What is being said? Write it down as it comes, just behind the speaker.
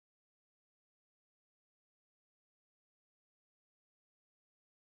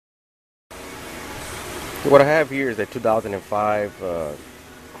What I have here is a 2005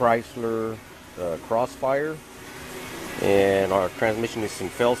 Chrysler Crossfire, and our transmission is in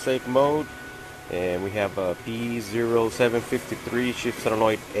fail-safe mode, and we have a P0753 shift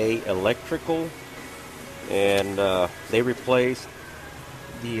solenoid A electrical, and they replaced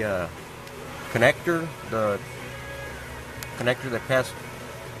the the connector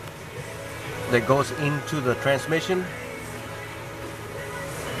that goes into the transmission,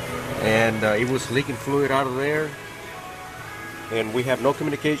 and it was leaking fluid out of there. And we have no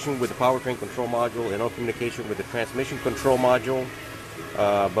communication with the powertrain control module and no communication with the transmission control module,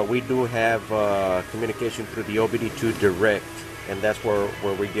 but we do have communication through the OBD2 direct, and that's where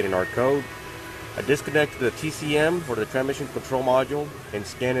we're getting our code. I disconnected the TCM or the transmission control module and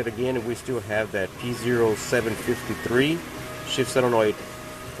scan it again, and we still have that P0753 shift solenoid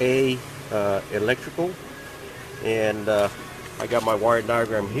A electrical. And I got my wire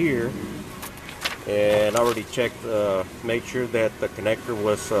diagram here, and I already checked, made sure that the connector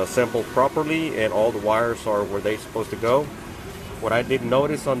was assembled properly and all the wires are where they're supposed to go. What I did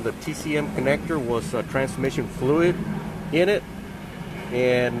notice on the TCM connector was transmission fluid in it,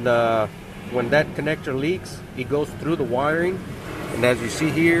 and when that connector leaks, it goes through the wiring, and as you see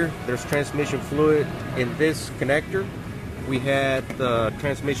here, there's transmission fluid in this connector. We had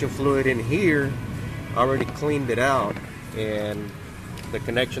transmission fluid in here. I already cleaned it out, and the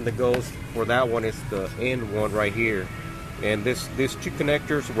connection that goes for that one is the end one right here. And these two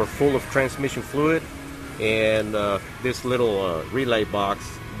connectors were full of transmission fluid, and this little relay box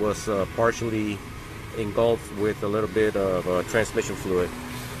was partially engulfed with a little bit of transmission fluid.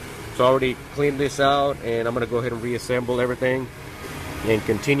 So I already cleaned this out, and I'm going to go ahead and reassemble everything and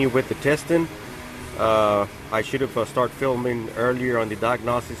continue with the testing. I should have started filming earlier on the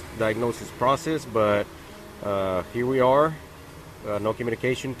diagnosis process, but here we are. No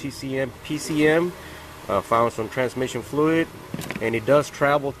communication. TCM, PCM found some transmission fluid, and it does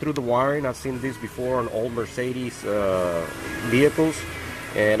travel through the wiring. I've seen this before on old Mercedes vehicles,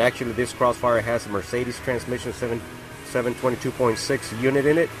 and actually this Crossfire has a Mercedes transmission 722.6 unit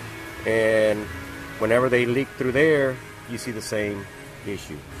in it, and whenever they leak through there, you see the same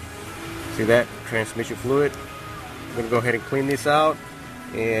issue. See that transmission fluid? I'm going to go ahead and clean this out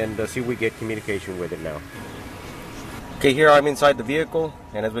and see if we get communication with it now. Okay, here I'm inside the vehicle,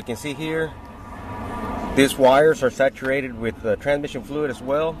 and as we can see here, these wires are saturated with transmission fluid as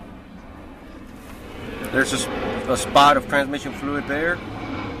well. There's a spot of transmission fluid there,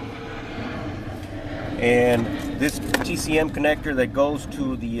 and this TCM connector that goes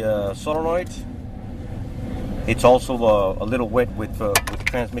to the solenoids, it's also a little wet with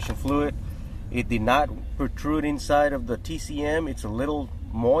transmission fluid. It did not protrude inside of the TCM. It's a little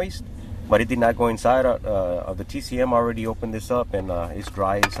moist, but it did not go inside of the TCM. I already opened this up, and it's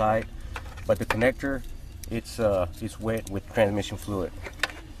dry inside. But the connector, it's wet with transmission fluid.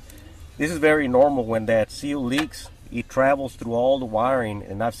 This is very normal when that seal leaks. It travels through all the wiring,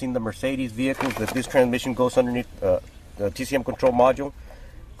 and I've seen the Mercedes vehicles that this transmission goes underneath the TCM control module,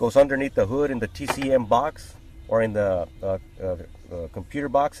 goes underneath the hood in the TCM box or in the computer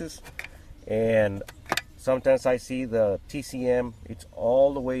boxes, and sometimes I see the TCM, it's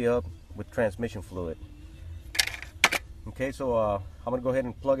all the way up with transmission fluid. Okay, so I'm gonna go ahead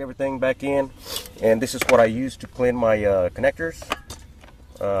and plug everything back in, and this is what I use to clean my connectors.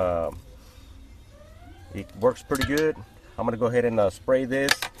 It works pretty good. I'm gonna go ahead and spray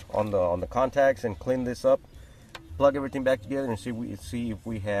this on the contacts and clean this up, plug everything back together, and see if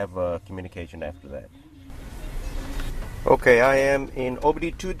we have communication after that. Okay, I am in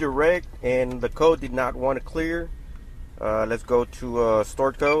OBD2 Direct, and the code did not want to clear. Let's go to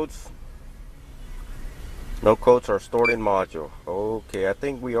stored codes. No codes are stored in module. Okay, I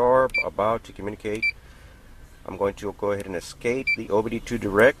think we are about to communicate. I'm going to go ahead and escape the OBD2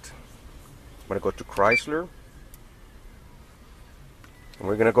 Direct. I'm going to go to Chrysler, and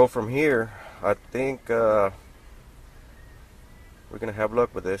we're going to go from here. I think we're going to have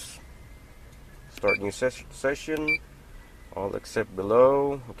luck with this. Start new session. All except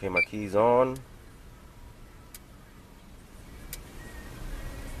below. Okay, my key's on.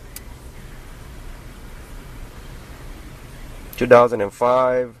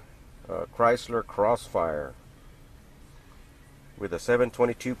 (2005) Chrysler Crossfire with a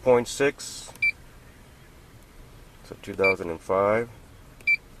 722.6. So 2005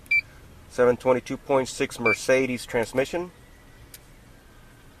 722.6 Mercedes transmission.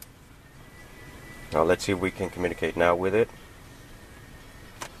 Now let's see if we can communicate now with it.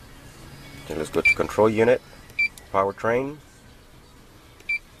 Okay, let's go to control unit, powertrain.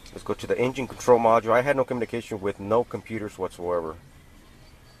 Let's go to the engine control module. I had no communication with no computers whatsoever,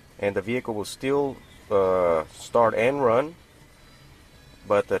 and the vehicle was still start and run,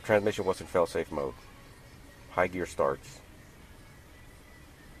 but the transmission was in fail-safe mode. High gear starts.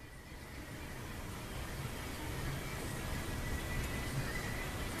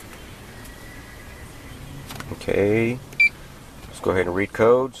 Okay, let's go ahead and read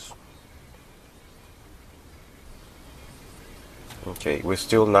codes. Okay, we're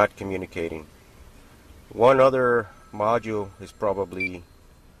still not communicating. One other module is probably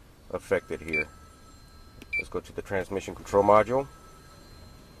affected here. Let's go to the transmission control module.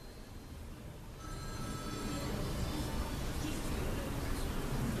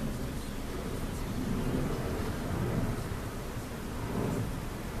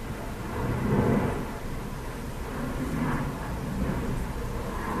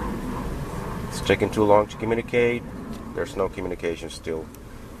 It's taking too long to communicate. There's no communication still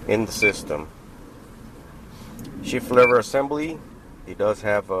in the system. Shift lever assembly, it does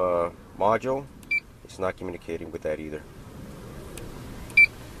have a module. It's not communicating with that either.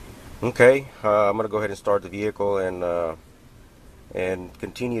 Okay, I'm gonna go ahead and start the vehicle and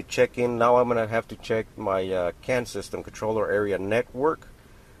continue checking. Now I'm gonna have to check my CAN system, controller area network.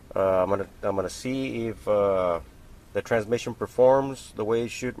 I'm gonna see if the transmission performs the way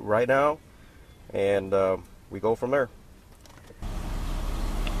it should right now, and we go from there.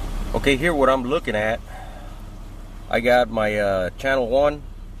 Okay, here what I'm looking at, I got my channel 1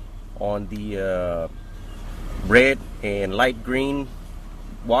 on the red and light green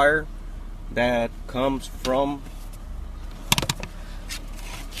wire that comes from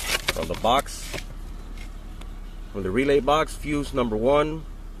the box, from the relay box, fuse number 1,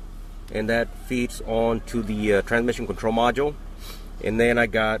 and that feeds on to the transmission control module. And then I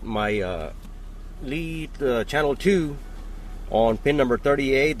got my lead channel 2 on pin number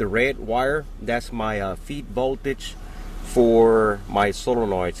 38, the red wire. That's my feed voltage for my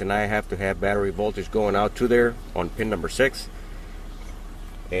solenoids, and I have to have battery voltage going out to there on pin number 6.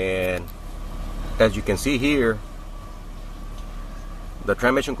 And as you can see here, the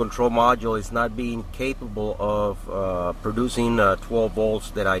transmission control module is not being capable of producing 12 volts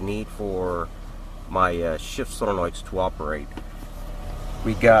that I need for my shift solenoids to operate.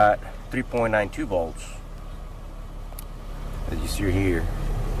 We got 3.92 volts, as you see here,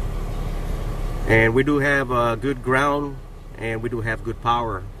 and we do have good ground, and we do have good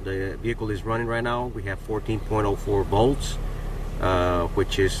power. The vehicle is running right now. We have 14.04 volts,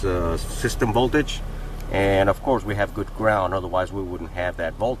 which is system voltage, and of course we have good ground, otherwise we wouldn't have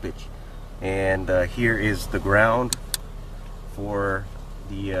that voltage. And here is the ground for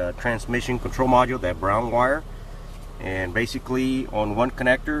the transmission control module, that brown wire. And basically on one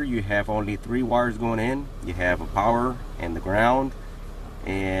connector you have only 3 wires going in. You have a power and the ground,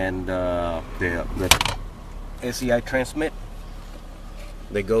 and the SEI transmit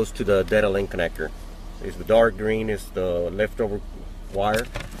that goes to the data link connector. Is the dark green is the leftover wire.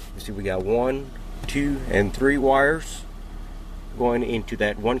 You see we got 1, 2, and 3 wires going into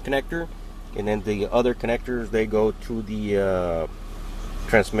that one connector, and then the other connectors, they go to the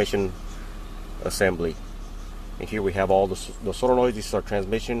transmission assembly. And here we have all the solenoids. This is our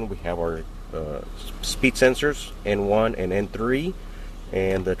transmission. We have our speed sensors, N1 and N3,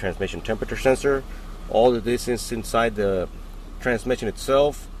 and the transmission temperature sensor. All of this is inside the transmission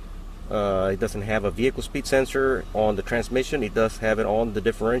itself. It doesn't have a vehicle speed sensor on the transmission. It does have it on the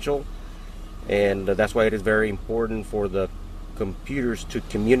differential, and that's why it is very important for the computers to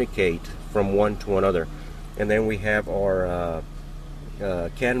communicate from one to another. And then we have our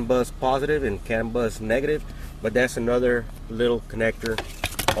CAN bus positive and CAN bus negative, but that's another little connector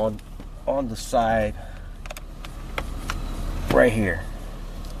on the side right here.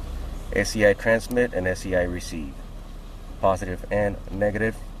 SEI transmit and SEI receive, positive and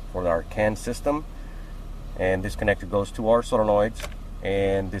negative for our CAN system. And this connector goes to our solenoids,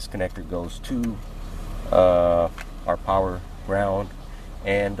 and this connector goes to our power, ground,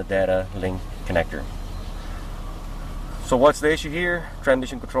 and the data link connector. So what's the issue here?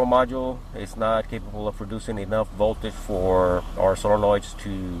 Transmission control module is not capable of producing enough voltage for our solenoids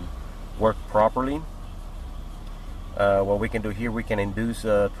to work properly. What we can do here, we can induce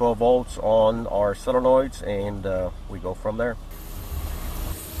 12 volts on our solenoids, and we go from there.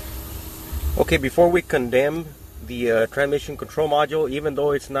 Okay, before we condemn the transmission control module, even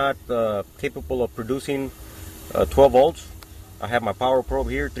though it's not capable of producing 12 volts, I have my power probe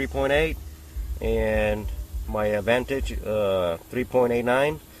here, 3.8, and my Vantage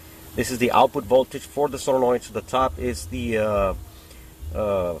 3.89. This is the output voltage for the solenoids. The top is the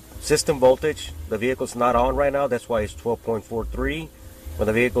system voltage. The vehicle's not on right now, that's why it's 12.43. When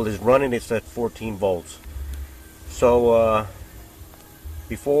the vehicle is running, it's at 14 volts. So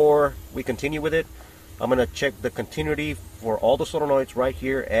before we continue with it, I'm going to check the continuity for all the solenoids right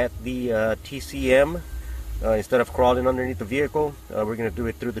here at the TCM. Instead of crawling underneath the vehicle, we're going to do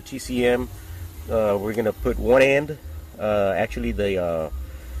it through the TCM. We're going to put one end, actually the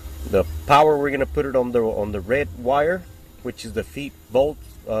power, we're going to put it on the red wire, which is the feet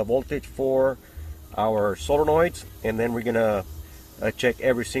voltage for our solenoids, and then we're going to check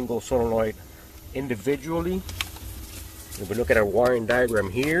every single solenoid individually. If we look at our wiring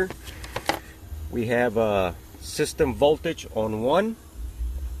diagram here, we have system voltage on one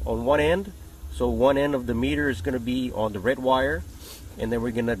end. So one end of the meter is going to be on the red wire, and then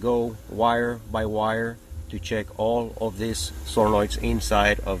we're going to go wire by wire to check all of these solenoids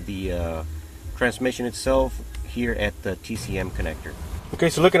inside of the transmission itself here at the TCM connector. Okay,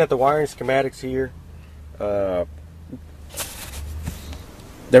 so looking at the wiring schematics here, the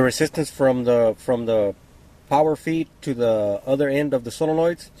resistance from the power feed to the other end of the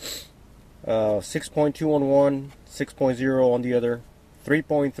solenoids, 6.2 on one, 6.0 on the other,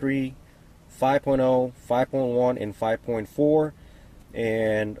 3.3, 5.0, 5.1, and 5.4,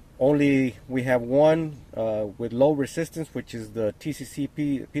 and only we have one with low resistance, which is the TCC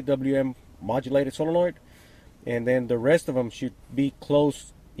PWM modulated solenoid, and then the rest of them should be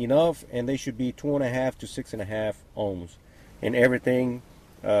close enough, and they should be 2.5 to 6.5 ohms, and everything,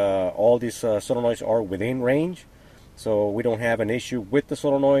 all these solenoids are within range, so we don't have an issue with the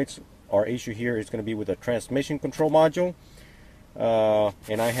solenoids. Our issue here is going to be with the transmission control module,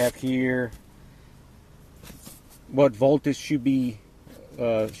 and I have here what voltage should we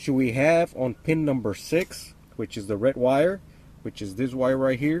have on pin number 6, which is the red wire, which is this wire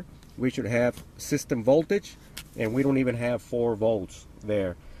right here. We should have system voltage, and we don't even have 4 volts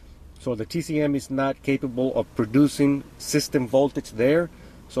there. So the TCM is not capable of producing system voltage there.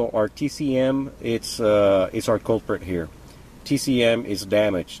 So our TCM, it's our culprit here. TCM is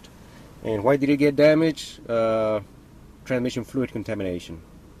damaged. And why did it get damaged? Transmission fluid contamination.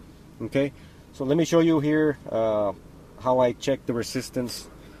 Okay, so let me show you here how I check the resistance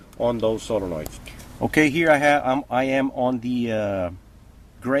on those solenoids. Okay, here I am on the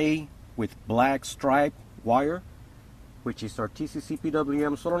gray with black stripe wire, which is our TCC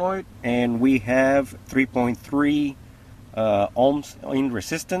PWM solenoid, and we have 3.3 ohms in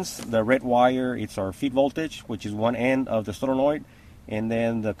resistance. The red wire, it's our feed voltage, which is one end of the solenoid, and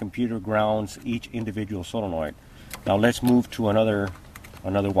then the computer grounds each individual solenoid. Now let's move to another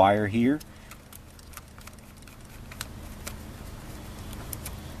wire here.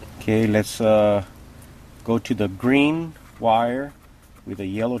 Okay, let's go to the green wire with a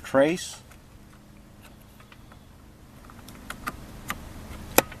yellow trace.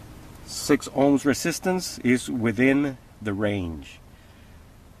 6 ohms resistance is within the range.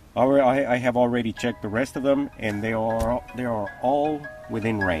 I have already checked the rest of them, and they are all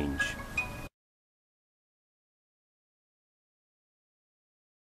within range.